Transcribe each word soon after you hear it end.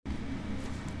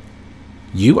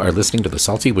You are listening to the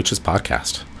Salty Witches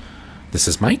podcast. This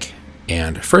is Mike,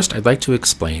 and first I'd like to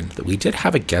explain that we did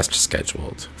have a guest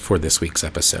scheduled for this week's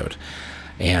episode,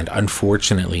 and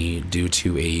unfortunately, due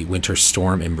to a winter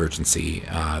storm emergency,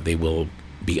 they will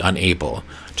be unable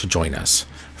to join us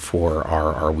for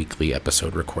our weekly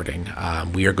episode recording.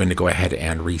 We are going to go ahead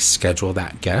and reschedule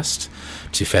that guest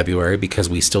to February because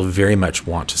we still very much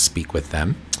want to speak with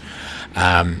them.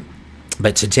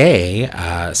 But today,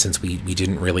 since we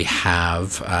didn't really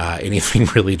have anything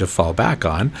really to fall back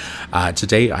on,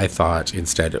 today I thought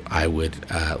instead I would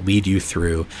lead you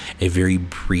through a very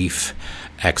brief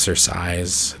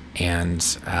exercise and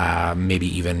maybe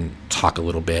even talk a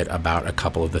little bit about a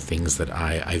couple of the things that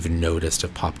I've noticed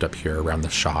have popped up here around the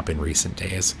shop in recent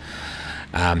days.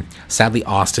 Sadly,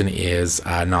 Austin is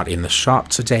not in the shop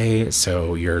today,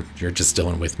 so you're just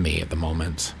dealing with me at the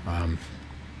moment.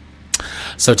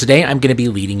 So today I'm going to be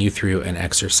leading you through an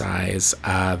exercise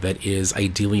that is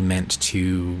ideally meant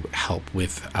to help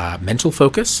with mental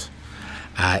focus.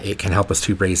 It can help us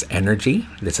to raise energy.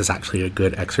 This is actually a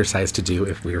good exercise to do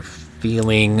if we're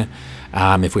feeling,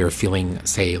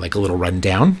 say, like a little run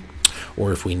down,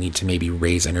 or if we need to maybe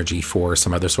raise energy for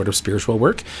some other sort of spiritual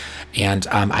work. And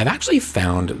I've actually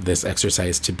found this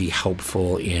exercise to be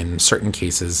helpful in certain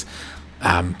cases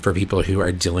for people who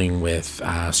are dealing with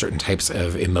certain types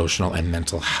of emotional and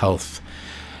mental health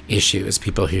issues,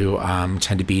 people who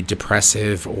tend to be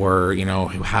depressive or,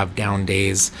 who have down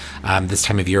days. This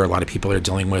time of year, a lot of people are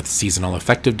dealing with seasonal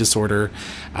affective disorder.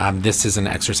 This is an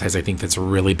exercise I think that's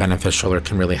really beneficial or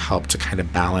can really help to kind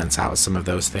of balance out some of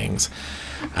those things.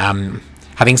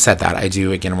 Having said that, I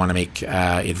do, again, want to make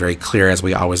it very clear, as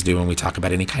we always do when we talk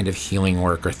about any kind of healing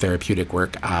work or therapeutic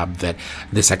work, that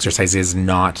this exercise is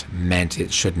not meant,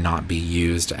 it should not be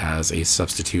used as a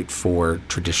substitute for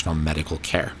traditional medical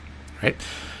care, right?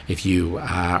 If you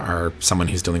are someone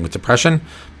who's dealing with depression,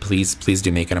 please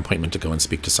do make an appointment to go and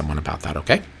speak to someone about that,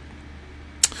 okay?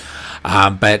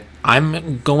 But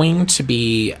I'm going to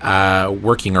be we are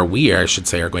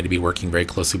going to be working very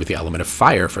closely with the element of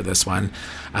fire for this one.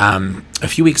 A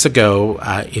few weeks ago,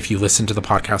 if you listen to the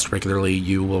podcast regularly,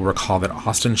 you will recall that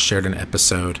Austin shared an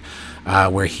episode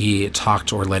where he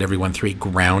talked or led everyone through a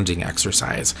grounding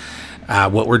exercise.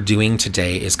 What we're doing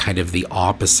today is kind of the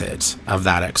opposite of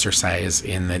that exercise,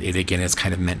 in that it, again, is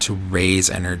kind of meant to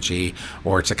raise energy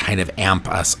or to kind of amp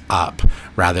us up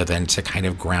rather than to kind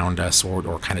of ground us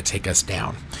or kind of take us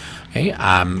down. Okay.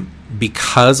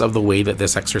 Because of the way that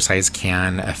this exercise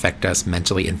can affect us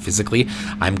mentally and physically,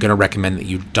 I'm going to recommend that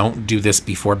you don't do this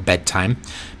before bedtime,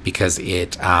 because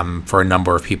it, for a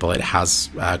number of people, it has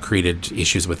created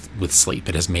issues with sleep.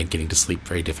 It has made getting to sleep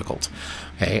very difficult.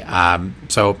 Okay.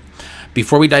 So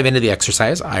before we dive into the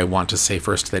exercise, I want to say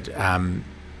first that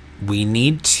we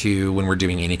need to, when we're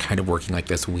doing any kind of working like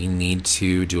this, we need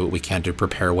to do what we can to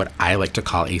prepare what I like to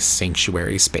call a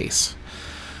sanctuary space.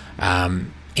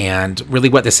 And really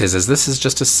what this is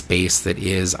just a space that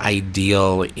is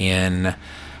ideal in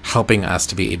helping us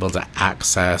to be able to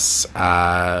access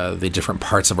the different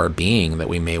parts of our being that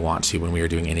we may want to when we are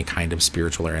doing any kind of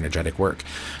spiritual or energetic work.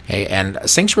 Okay, and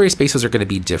sanctuary spaces are going to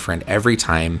be different every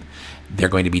time. They're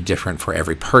going to be different for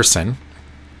every person,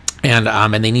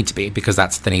 and they need to be, because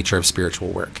that's the nature of spiritual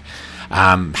work.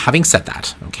 Having said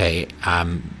that, okay,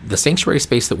 the sanctuary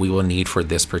space that we will need for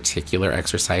this particular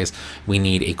exercise, we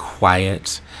need a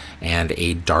quiet and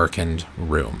a darkened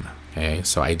room. Okay,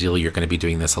 so ideally you're going to be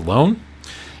doing this alone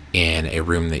in a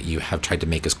room that you have tried to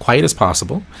make as quiet as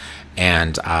possible.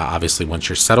 And obviously once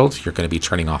you're settled, you're going to be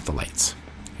turning off the lights.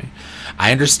 Okay?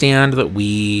 I understand that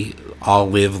we all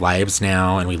live lives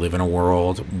now, and we live in a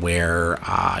world where,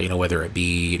 whether it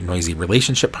be noisy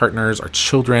relationship partners, our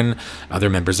children, other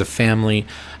members of family,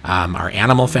 our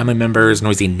animal family members,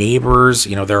 noisy neighbors,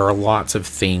 there are lots of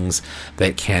things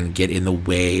that can get in the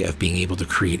way of being able to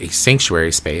create a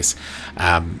sanctuary space.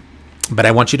 But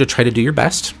I want you to try to do your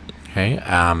best. Okay.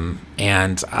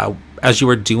 And as you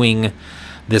are doing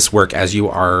this work, as you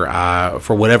are,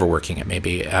 for whatever working it may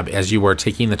be, as you are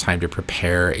taking the time to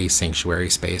prepare a sanctuary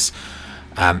space,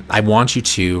 I want you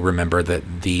to remember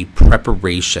that the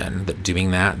preparation, that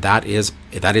doing that is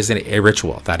a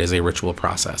ritual. That is a ritual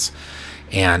process.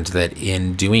 And that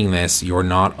in doing this, you're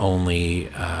not only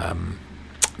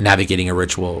navigating a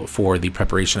ritual for the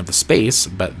preparation of the space,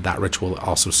 but that ritual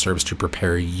also serves to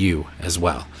prepare you as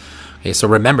well. Okay, so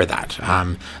remember that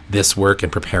this work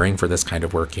and preparing for this kind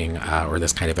of working or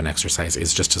this kind of an exercise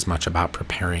is just as much about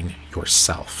preparing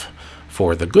yourself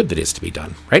for the good that is to be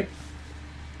done, right?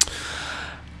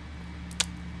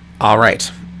 All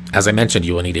right. As I mentioned,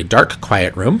 you will need a dark,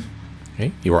 quiet room.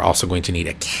 Okay? You are also going to need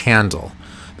a candle.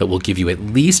 that will give you at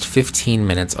least 15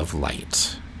 minutes of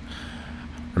light.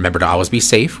 Remember to always be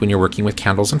safe when you're working with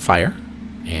candles and fire,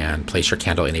 and place your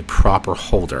candle in a proper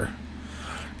holder.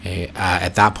 Okay,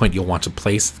 at that point, you'll want to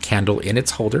place the candle in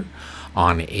its holder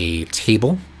on a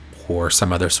table or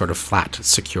some other sort of flat,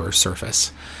 secure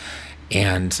surface.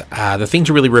 And the thing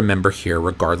to really remember here,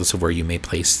 regardless of where you may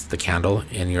place the candle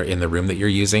in the room that you're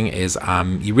using, is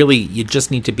you just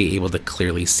need to be able to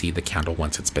clearly see the candle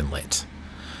once it's been lit.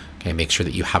 Okay, make sure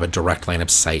that you have a direct line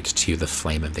of sight to the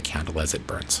flame of the candle as it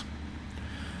burns.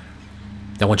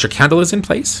 Now, once your candle is in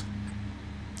place,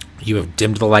 you have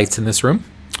dimmed the lights in this room.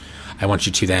 I want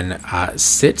you to then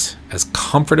sit as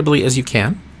comfortably as you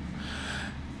can,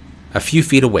 a few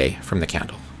feet away from the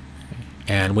candle.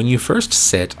 And when you first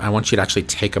sit, I want you to actually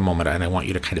take a moment, and I want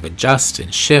you to kind of adjust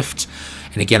and shift.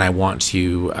 And again, I want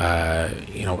to,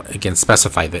 again,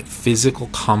 specify that physical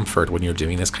comfort when you're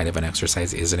doing this kind of an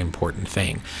exercise is an important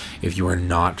thing. If you are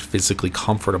not physically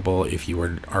comfortable, if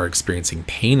you are experiencing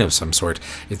pain of some sort,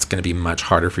 it's going to be much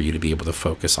harder for you to be able to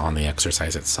focus on the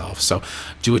exercise itself. So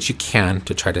do what you can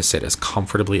to try to sit as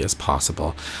comfortably as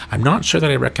possible. I'm not sure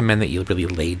that I recommend that you really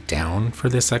lay down for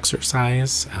this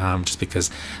exercise, just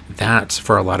because that,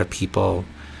 for a lot of people,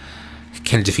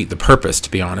 can defeat the purpose,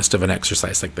 to be honest, of an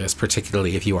exercise like this,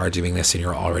 particularly if you are doing this and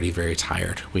you're already very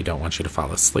tired. We don't want you to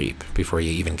fall asleep before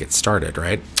you even get started,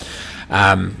 right?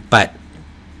 But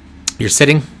you're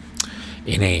sitting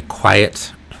in a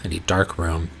quiet and a dark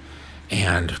room,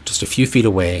 and just a few feet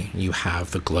away, you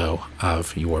have the glow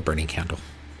of your burning candle.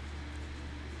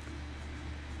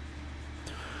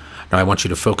 Now I want you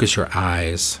to focus your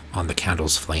eyes on the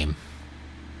candle's flame.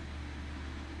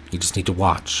 You just need to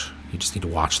watch. You just need to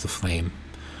watch the flame.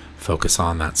 Focus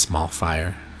on that small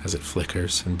fire as it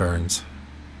flickers and burns.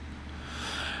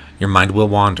 Your mind will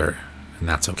wander, and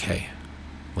that's okay.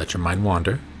 Let your mind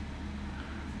wander.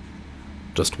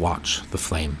 Just watch the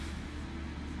flame.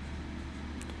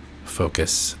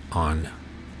 Focus on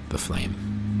the flame.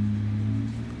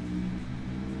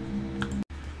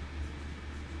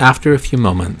 After a few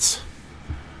moments,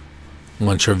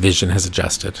 once your vision has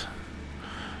adjusted,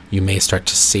 you may start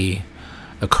to see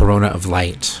a corona of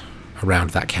light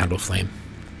around that candle flame,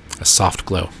 a soft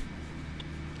glow.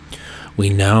 We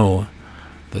know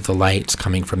that the light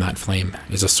coming from that flame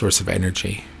is a source of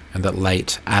energy, and that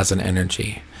light as an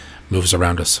energy moves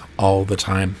around us all the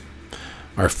time.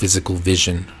 Our physical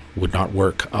vision would not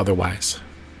work otherwise.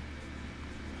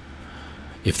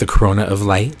 If the corona of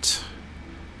light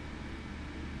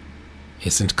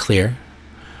isn't clear,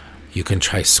 you can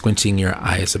try squinting your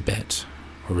eyes a bit,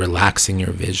 or relaxing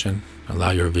your vision.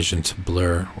 Allow your vision to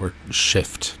blur or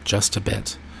shift just a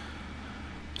bit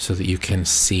so that you can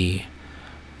see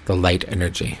the light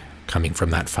energy coming from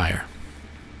that fire.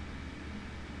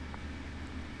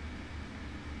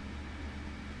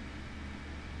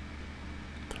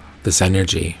 This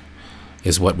energy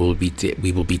is what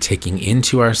we will be taking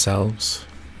into ourselves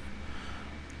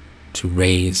to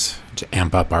raise, to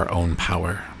amp up our own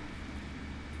power.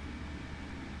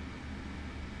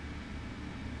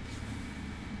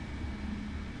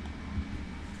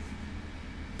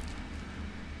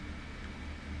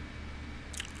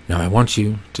 Now I want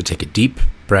you to take a deep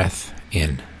breath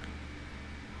in.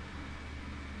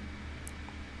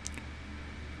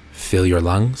 Fill your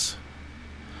lungs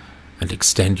and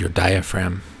extend your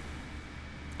diaphragm.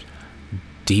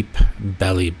 Deep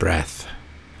belly breath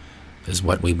is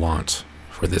what we want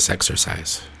for this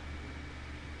exercise.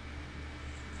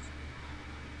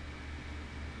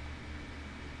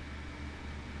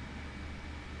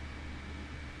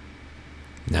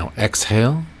 Now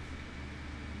exhale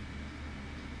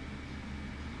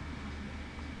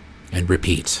and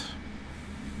repeat.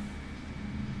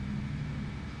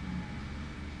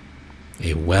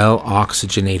 A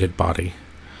well-oxygenated body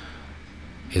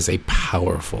is a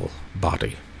powerful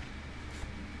body.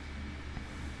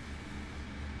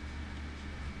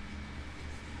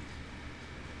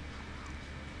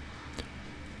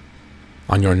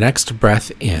 On your next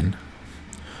breath in,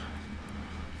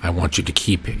 I want you to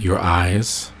keep your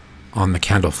eyes on the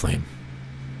candle flame.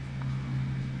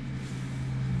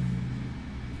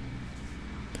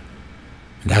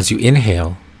 And as you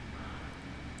inhale,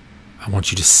 I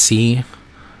want you to see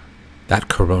that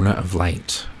corona of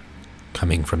light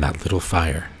coming from that little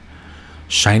fire,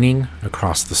 shining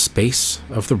across the space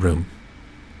of the room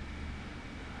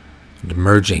and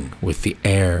merging with the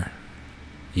air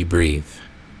you breathe.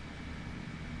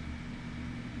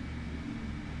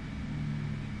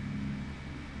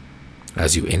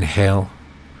 As you inhale,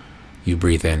 you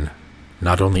breathe in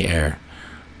not only air,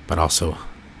 but also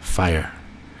fire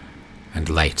and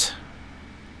light.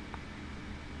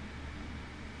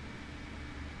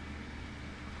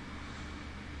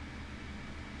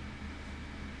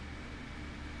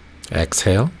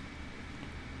 Exhale.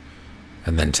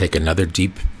 And then take another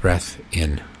deep breath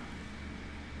in.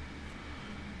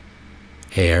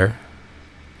 Air,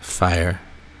 fire,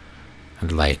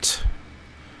 and light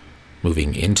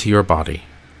moving into your body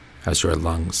as your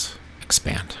lungs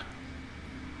expand.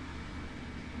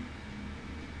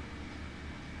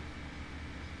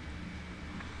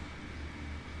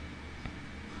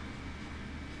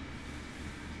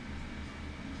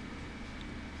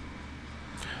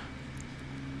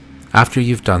 After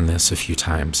you've done this a few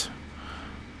times,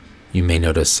 you may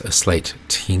notice a slight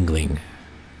tingling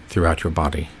throughout your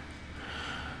body.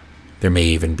 There may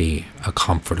even be a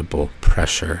comfortable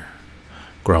pressure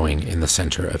growing in the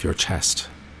center of your chest.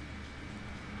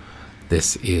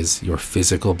 This is your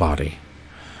physical body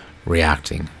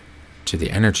reacting to the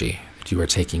energy that you are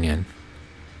taking in,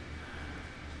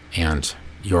 and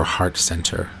your heart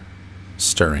center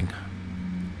stirring.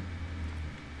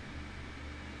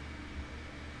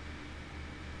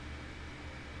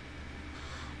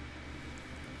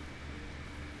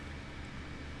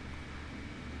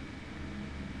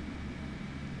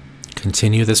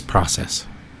 Continue this process.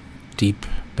 Deep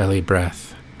belly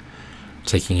breath,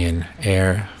 taking in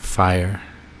air, fire,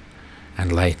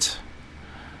 and light.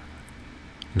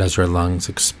 And as your lungs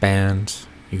expand,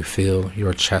 you feel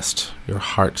your chest, your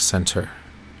heart center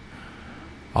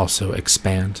also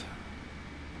expand.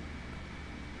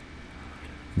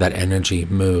 That energy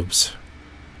moves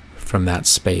from that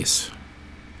space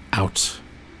out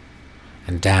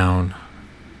and down,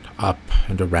 up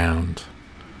and around,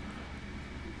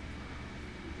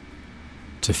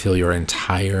 to fill your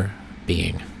entire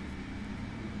being.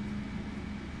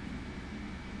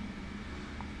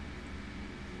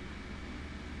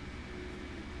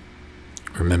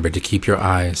 Remember to keep your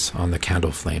eyes on the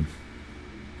candle flame.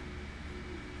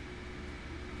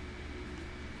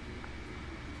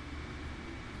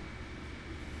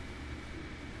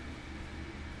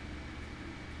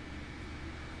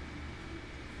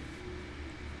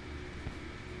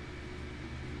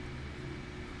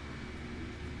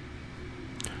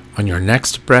 On your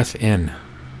next breath in,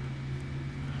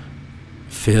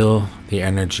 feel the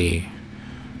energy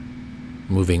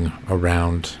moving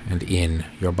around and in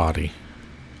your body.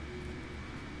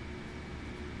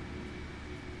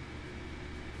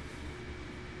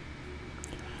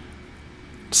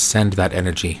 Send that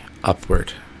energy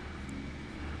upward,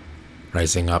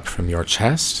 rising up from your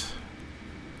chest,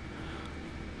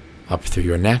 up through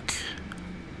your neck,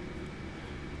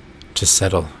 to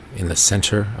settle in the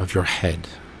center of your head.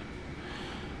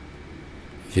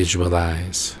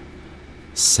 Visualize,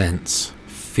 sense,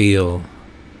 feel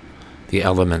the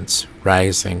elements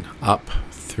rising up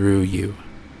through you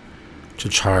to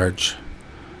charge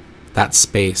that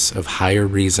space of higher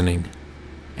reasoning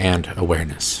and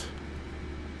awareness.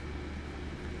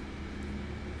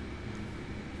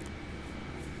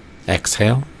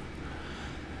 Exhale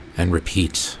and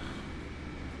repeat.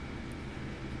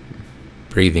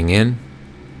 Breathing in,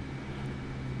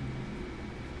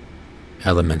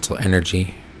 elemental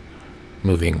energy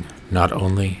moving not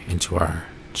only into our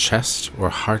chest or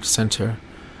heart center,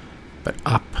 but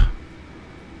up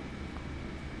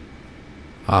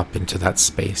into that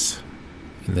space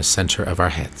in the center of our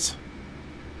heads.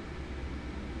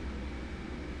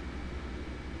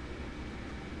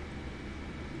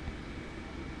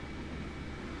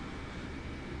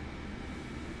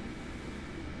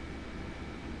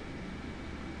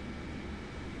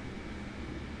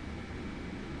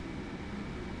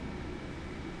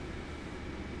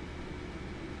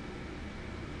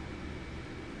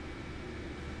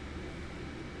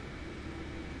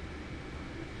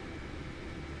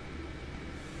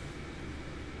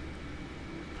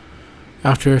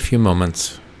 After a few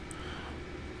moments,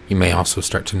 you may also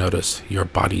start to notice your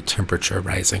body temperature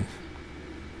rising.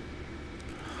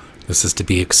 This is to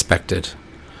be expected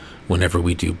whenever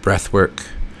we do breath work,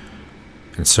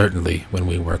 and certainly when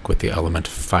we work with the element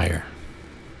of fire.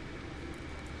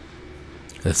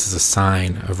 This is a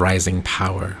sign of rising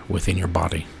power within your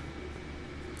body.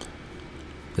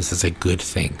 This is a good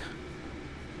thing.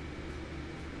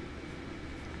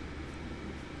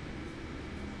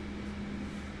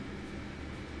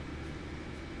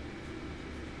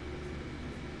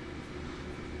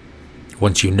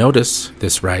 Once you notice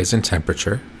this rise in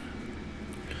temperature,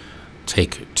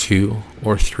 take 2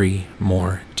 or 3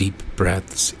 more deep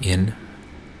breaths in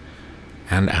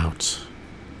and out.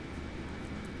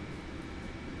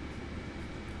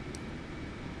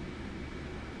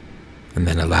 And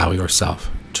then allow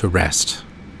yourself to rest.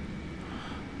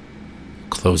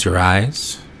 Close your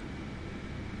eyes.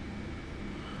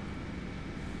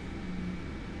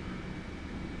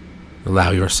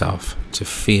 Allow yourself to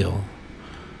feel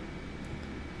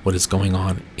what is going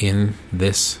on in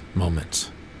this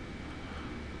moment.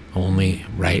 Only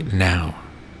right now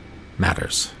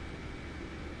matters.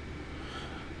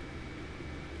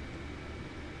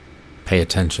 Pay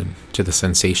attention to the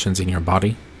sensations in your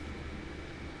body.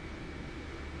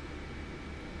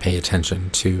 Pay attention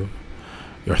to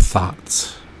your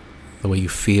thoughts, the way you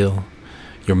feel,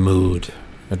 your mood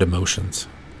and emotions.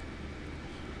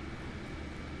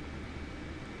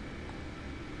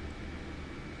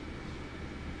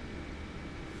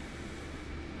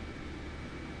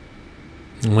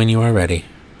 And when you are ready,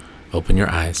 open your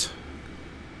eyes.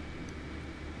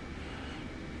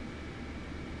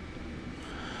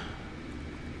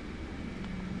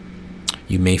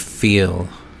 You may feel,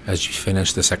 as you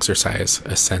finish this exercise,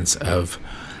 a sense of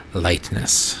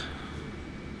lightness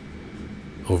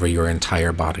over your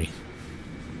entire body.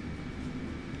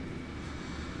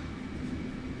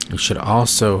 You should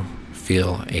also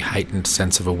feel a heightened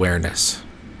sense of awareness.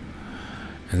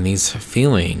 And these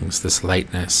feelings, this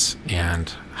lightness and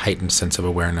heightened sense of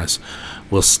awareness,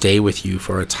 will stay with you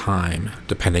for a time,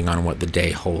 depending on what the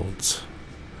day holds.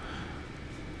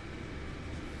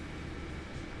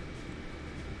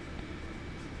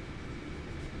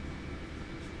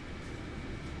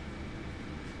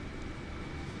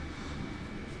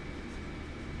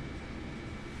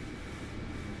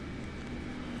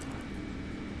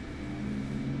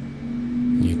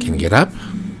 You can get up,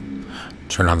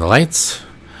 turn on the lights,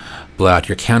 blow out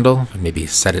your candle, and maybe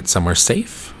set it somewhere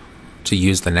safe to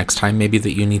use the next time maybe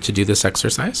that you need to do this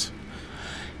exercise.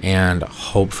 And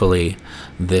hopefully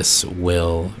this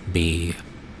will be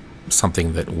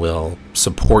something that will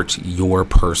support your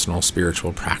personal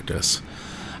spiritual practice.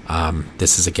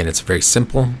 This is, again, it's very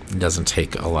simple. It doesn't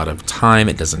take a lot of time.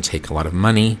 It doesn't take a lot of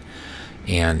money,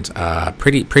 and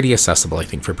pretty accessible, I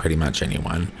think, for pretty much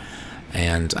anyone.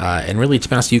 And really, to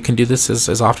be honest, you can do this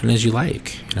as often as you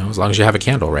like, as long as you have a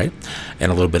candle, right?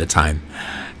 And a little bit of time.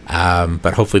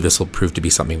 But hopefully this will prove to be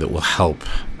something that will help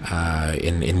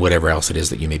in whatever else it is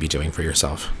that you may be doing for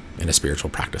yourself in a spiritual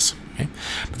practice. Okay?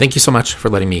 But thank you so much for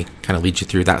letting me kind of lead you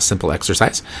through that simple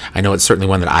exercise. I know it's certainly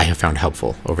one that I have found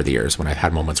helpful over the years when I've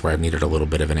had moments where I've needed a little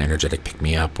bit of an energetic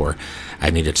pick-me-up, or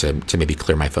I've needed to maybe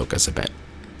clear my focus a bit.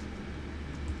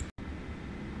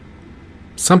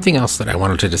 Something else that I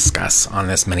wanted to discuss on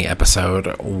this mini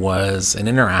episode was an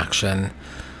interaction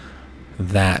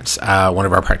that one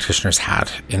of our practitioners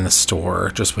had in the store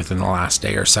just within the last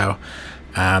day or so.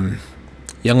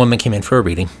 Young woman came in for a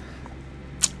reading,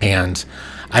 and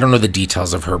I don't know the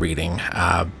details of her reading,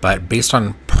 but based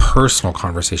on personal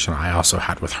conversation I also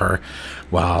had with her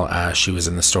while she was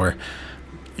in the store,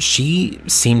 she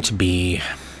seemed to be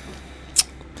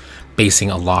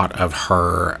basing a lot of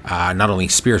her not only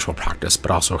spiritual practice, but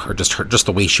also her just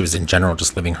the way she was in general,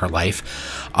 just living her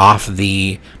life, off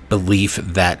the belief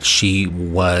that she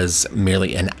was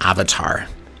merely an avatar,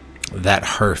 that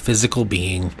her physical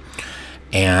being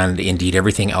and indeed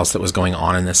everything else that was going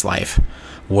on in this life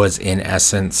was in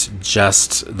essence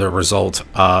just the result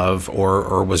of,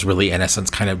 or was really in essence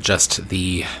kind of just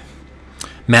the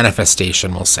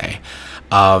manifestation, we'll say,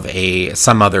 of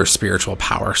some other spiritual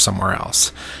power somewhere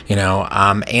else,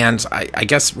 and I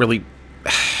guess really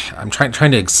I'm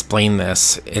trying to explain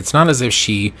this. It's not as if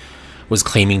she was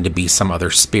claiming to be some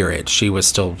other spirit. She was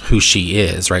still who she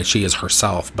is, right? She is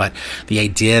herself, but the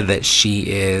idea that she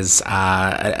is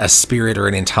a spirit or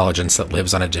an intelligence that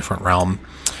lives on a different realm,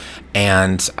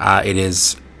 and it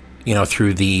is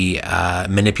through the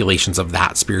manipulations of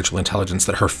that spiritual intelligence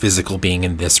that her physical being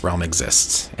in this realm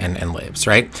exists and lives,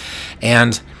 right?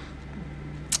 And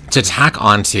to tack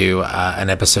onto an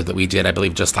episode that we did, I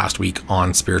believe, just last week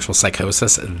on spiritual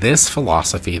psychosis, this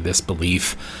philosophy, this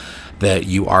belief that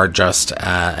you are just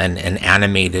an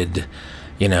animated,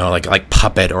 like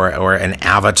puppet or an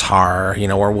avatar,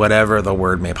 or whatever the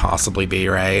word may possibly be,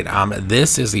 right?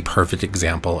 This is the perfect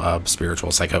example of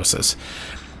spiritual psychosis.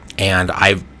 And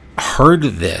I've heard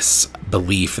this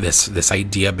belief, this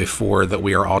idea before, that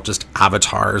we are all just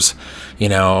avatars,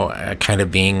 kind of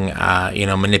being,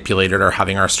 manipulated or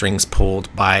having our strings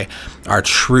pulled by our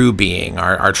true being,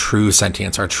 our true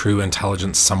sentience, our true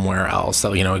intelligence somewhere else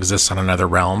that, exists on another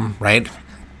realm, right?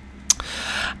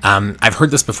 I've heard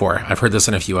this before. I've heard this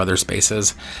in a few other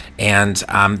spaces. And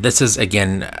this is,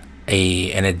 again,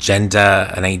 an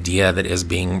agenda, an idea that is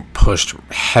being pushed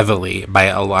heavily by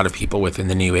a lot of people within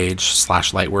the New Age /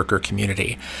 Lightworker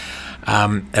community.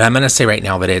 And I'm going to say right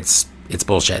now that it's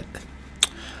bullshit.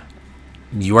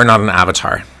 You are not an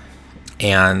avatar.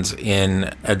 And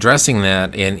in addressing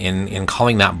that, in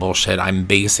calling that bullshit, I'm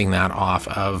basing that off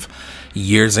of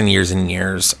years and years and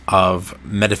years of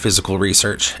metaphysical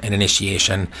research and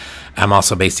initiation. I'm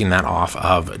also basing that off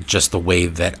of just the way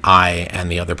that I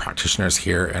and the other practitioners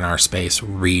here in our space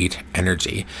read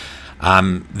energy.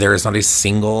 There is not a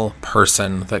single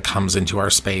person that comes into our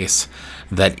space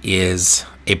that is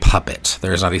a puppet.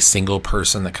 There is not a single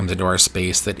person that comes into our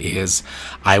space that is,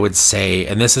 I would say,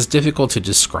 and this is difficult to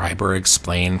describe or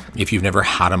explain if you've never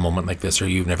had a moment like this or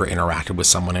you've never interacted with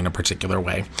someone in a particular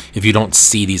way, if you don't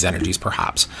see these energies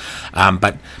perhaps.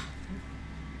 But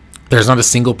there's not a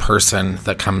single person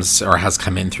that comes or has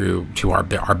come in through to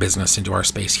our business, into our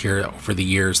space here over the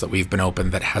years that we've been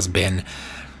open, that has been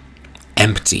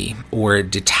empty or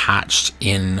detached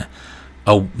in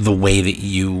the way that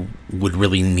you would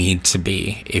really need to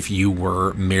be if you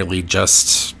were merely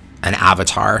just an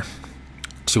avatar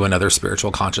to another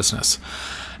spiritual consciousness.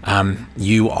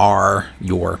 You are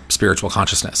your spiritual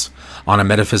consciousness. On a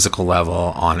metaphysical level,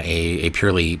 on a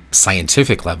purely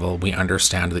scientific level, we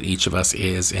understand that each of us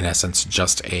is, in essence,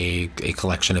 just a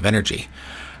collection of energy,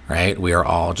 right? We are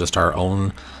all just our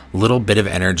own little bit of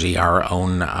energy, our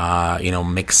own,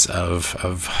 mix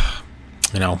of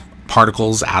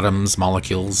particles, atoms,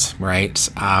 molecules, right?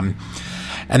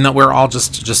 And that we're all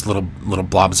just little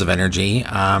blobs of energy,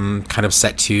 kind of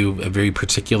set to a very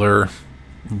particular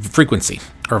frequency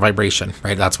or vibration,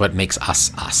 right? That's what makes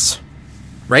us,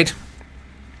 right?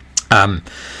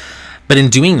 But in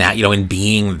doing that, in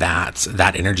being that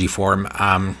energy form,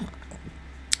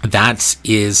 that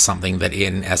is something that,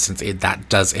 in essence, that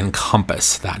does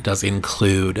encompass, that does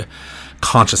include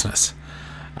consciousness.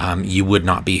 You would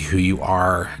not be who you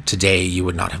are today. You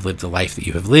would not have lived the life that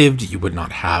you have lived. You would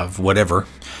not have whatever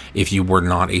if you were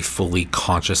not a fully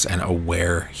conscious and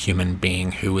aware human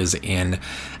being who is in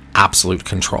absolute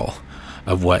control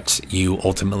of what you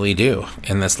ultimately do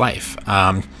in this life.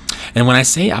 And when I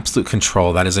say absolute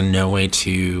control, that is in no way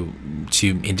to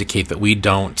indicate that we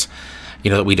don't,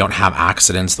 that we don't have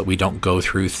accidents, that we don't go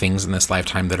through things in this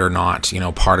lifetime that are not,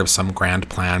 part of some grand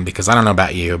plan. Because I don't know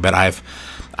about you, but I've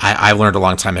learned a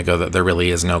long time ago that there really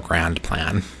is no grand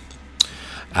plan.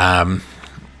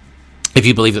 If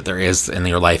you believe that there is, and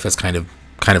your life is kind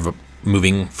of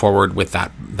moving forward with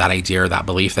that idea or that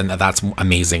belief, then that's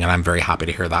amazing, and I'm very happy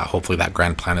to hear that. Hopefully that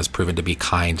grand plan has proven to be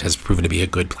has proven to be a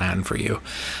good plan for you.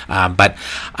 But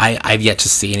I've yet to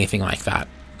see anything like that.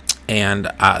 And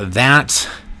that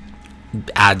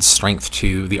adds strength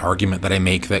to the argument that I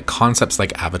make that concepts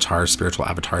like avatars, spiritual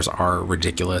avatars, are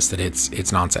ridiculous, that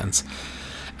it's nonsense.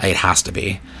 It has to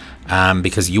be,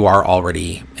 because you are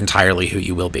already entirely who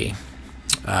you will be.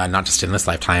 Not just in this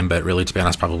lifetime, but really, to be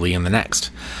honest, probably in the next.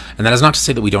 And that is not to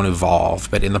say that we don't evolve,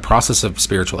 but in the process of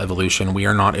spiritual evolution, we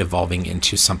are not evolving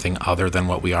into something other than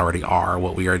what we already are.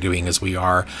 What we are doing is we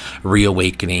are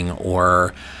reawakening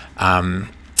or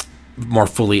more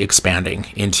fully expanding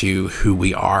into who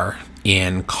we are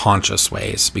in conscious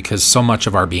ways, because so much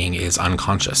of our being is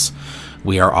unconscious.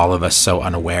 We are, all of us, so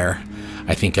unaware,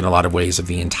 I think, in a lot of ways, of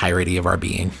the entirety of our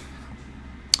being.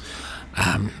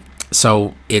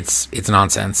 So it's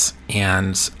nonsense,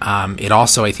 and it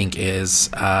also, I think, is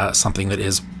something that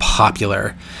is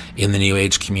popular in the New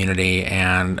Age community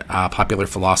and popular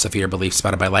philosophy or beliefs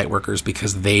spouted by light workers,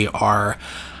 because they are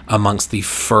amongst the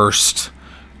first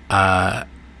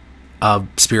of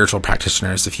spiritual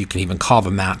practitioners, if you can even call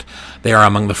them that. They are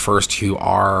among the first who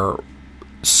are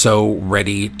so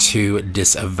ready to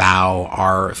disavow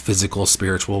our physical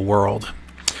spiritual world.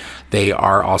 They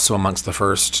are also amongst the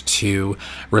first to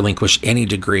relinquish any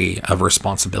degree of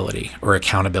responsibility or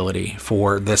accountability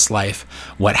for this life,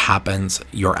 what happens,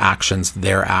 your actions,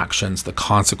 their actions, the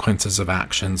consequences of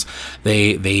actions.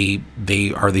 They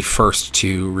are the first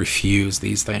to refuse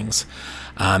these things.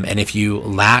 And if you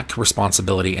lack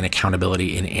responsibility and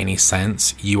accountability in any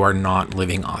sense, you are not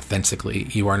living authentically.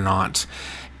 You are not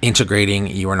integrating.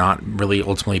 You are not really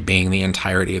ultimately being the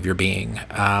entirety of your being.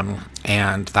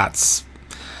 And that's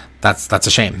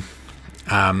a shame.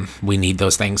 We need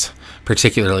those things,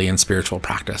 particularly in spiritual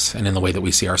practice and in the way that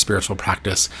we see our spiritual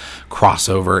practice cross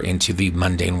over into the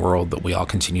mundane world that we all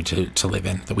continue to live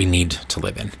in, that we need to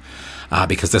live in,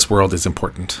 because this world is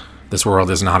important. This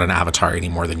world is not an avatar any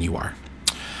more than you are.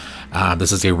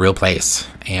 This is a real place,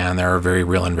 and there are very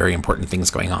real and very important things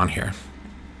going on here.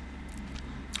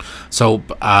 So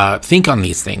think on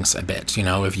these things a bit.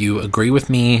 If you agree with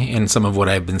me in some of what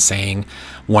I've been saying,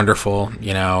 wonderful,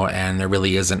 and there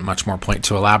really isn't much more point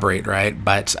to elaborate, right?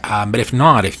 But if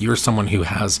not, if you're someone who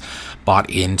has bought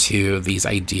into these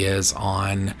ideas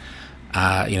on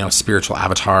spiritual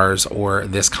avatars, or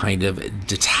this kind of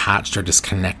detached or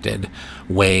disconnected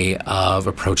way of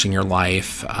approaching your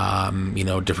life.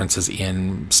 Differences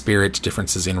in spirit,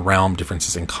 differences in realm,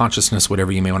 differences in consciousness,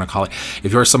 whatever you may want to call it.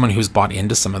 If you're someone who's bought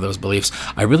into some of those beliefs,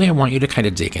 I want you to kind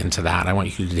of dig into that. I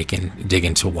want you to dig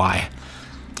into why,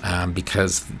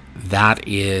 because that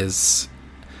is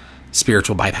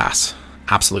spiritual bypass.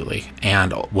 Absolutely.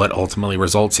 And what ultimately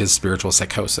results is spiritual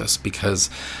psychosis, because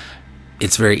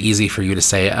it's very easy for you to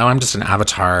say, oh, I'm just an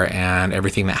avatar, and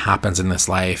everything that happens in this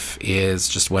life is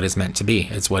just what is meant to be.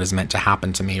 It's what is meant to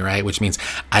happen to me, right? Which means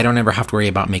I don't ever have to worry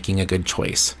about making a good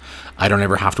choice. I don't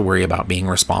ever have to worry about being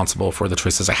responsible for the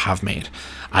choices I have made.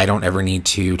 I don't ever need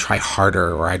to try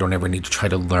harder, or I don't ever need to try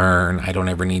to learn. I don't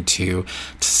ever need to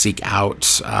seek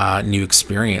out new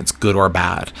experience, good or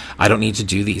bad. I don't need to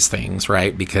do these things,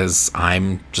 right? Because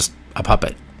I'm just a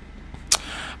puppet.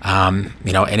 And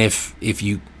if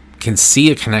you can see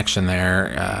a connection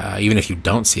there, even if you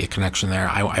don't see a connection there,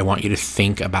 I want you to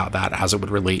think about that as it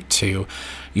would relate to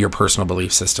your personal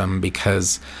belief system,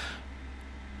 because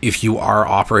if you are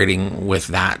operating with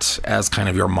that as kind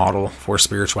of your model for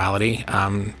spirituality,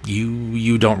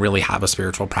 you don't really have a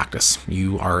spiritual practice.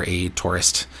 You are a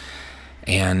tourist.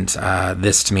 And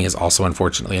this to me is also,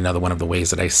 unfortunately, another one of the ways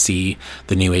that I see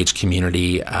the New Age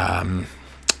community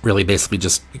really basically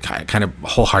just kind of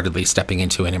wholeheartedly stepping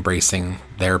into and embracing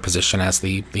their position as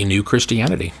the new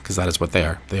Christianity, because that is what they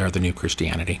are. They are the new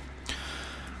Christianity.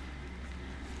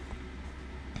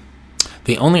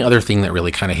 The only other thing that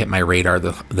really kind of hit my radar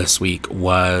this week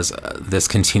was this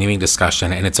continuing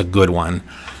discussion, and it's a good one,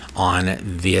 on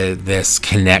this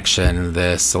connection,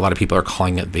 a lot of people are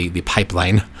calling it the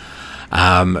pipeline,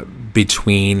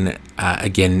 between,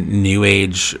 again, New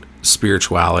Age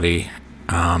spirituality,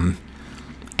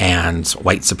 and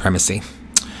white supremacy.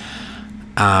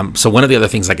 So one of the other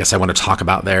things I guess I want to talk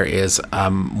about there is,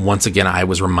 once again, I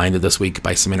was reminded this week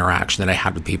by some interaction that I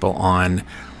had with people on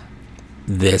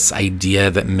this idea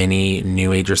that many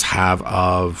New Agers have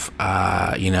of,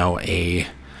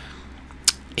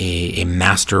 a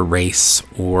master race,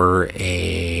 or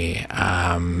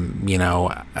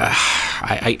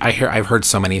I've heard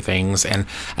so many things, and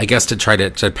I guess to try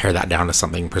to pare that down to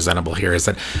something presentable here is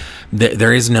that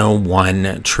there is no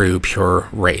one true pure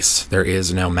race. There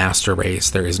is no master race.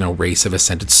 There is no race of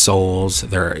ascended souls.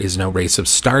 There is no race of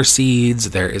star seeds.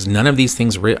 There is none of these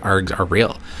things are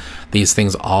real. These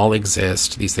things all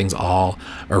exist. These things all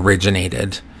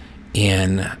originated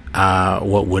in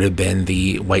what would have been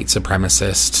the white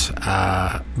supremacist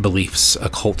beliefs,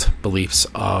 occult beliefs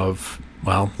of,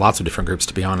 well, lots of different groups,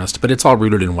 to be honest, but it's all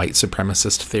rooted in white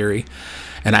supremacist theory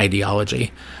and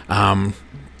ideology.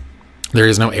 There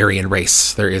is no Aryan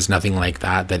race. There is nothing like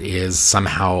that is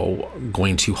somehow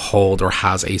going to hold or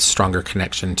has a stronger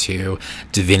connection to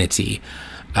divinity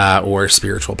or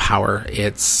spiritual power.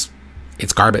 It's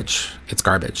garbage. It's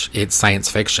garbage. It's science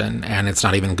fiction, and it's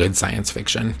not even good science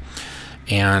fiction.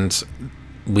 And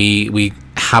we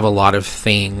have a lot of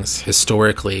things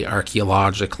historically,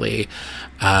 archaeologically,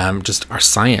 just our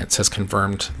science has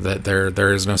confirmed that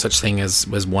there is no such thing as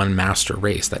one master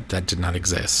race. That does not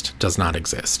exist.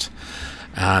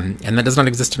 And that does not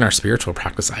exist in our spiritual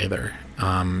practice either.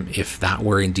 If that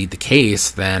were indeed the case,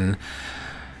 then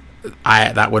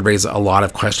that would raise a lot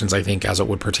of questions, I think, as it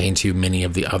would pertain to many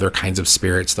of the other kinds of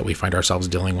spirits that we find ourselves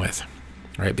dealing with,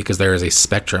 right? Because there is a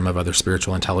spectrum of other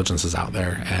spiritual intelligences out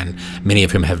there, and many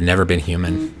of whom have never been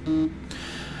human.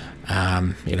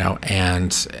 And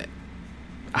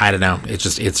I don't know. It's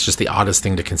just the oddest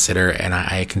thing to consider, and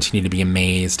I continue to be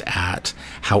amazed at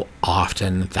how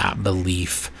often that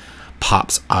belief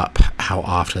pops up, how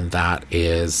often that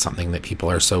is something that people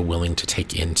are so willing to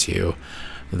take into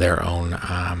their own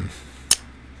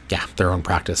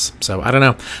practice. So I don't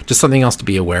know, just something else to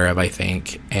be aware of, I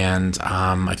think. And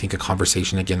I think a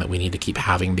conversation again that we need to keep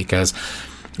having, because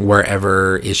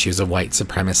wherever issues of white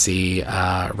supremacy,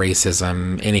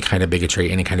 racism, any kind of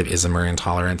bigotry, any kind of ism or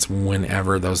intolerance,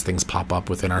 whenever those things pop up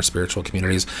within our spiritual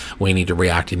communities, we need to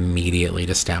react immediately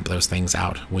to stamp those things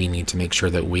out. We need to make sure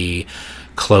that we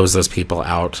close those people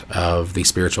out of the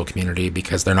spiritual community,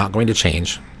 because they're not going to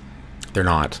change. They're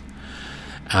not.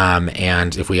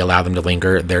 And if we allow them to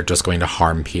linger, they're just going to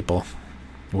harm people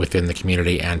within the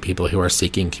community and people who are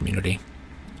seeking community.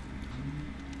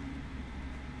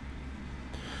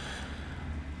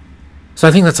 So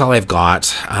I think that's all I've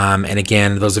got. And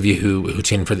again, those of you who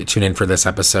tune in for this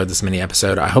episode, this mini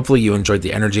episode, hopefully you enjoyed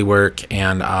the energy work.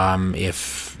 And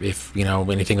if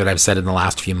anything that I've said in the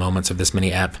last few moments of this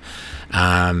mini ep,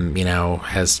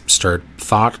 has stirred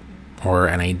thought or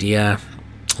an idea,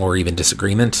 or even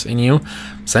disagreement in you,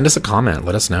 send us a comment.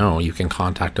 Let us know. You can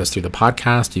contact us through the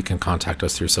podcast. You can contact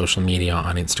us through social media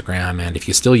on Instagram. And if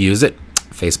you still use it,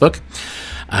 Facebook,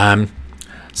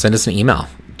 send us an email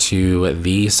to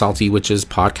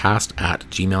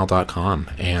thesaltywitchespodcast@gmail.com,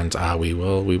 and we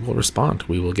will respond.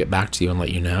 We will get back to you and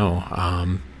let you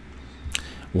know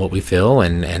what we feel,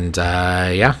 and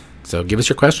yeah. So give us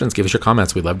your questions, give us your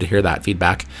comments. We'd love to hear that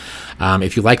feedback.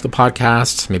 If you like the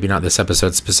podcast, maybe not this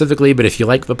episode specifically, but if you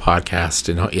like the podcast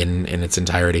in its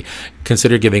entirety,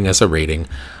 consider giving us a rating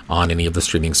on any of the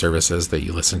streaming services that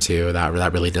you listen to.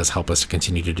 That really does help us to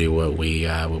continue to do what we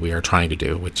are trying to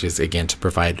do, which is, again, to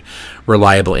provide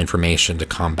reliable information to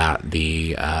combat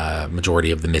the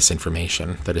majority of the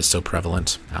misinformation that is so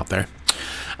prevalent out there.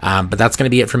 But that's going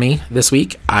to be it for me this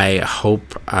week. I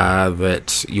hope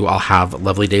that you all have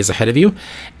lovely days ahead of you.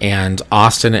 And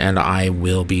Austin and I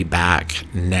will be back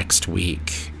next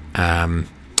week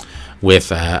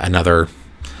with another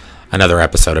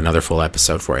episode, another full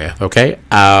episode for you. Okay?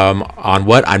 On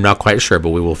what? I'm not quite sure, but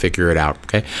we will figure it out.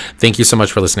 Okay? Thank you so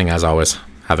much for listening, as always.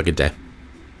 Have a good day.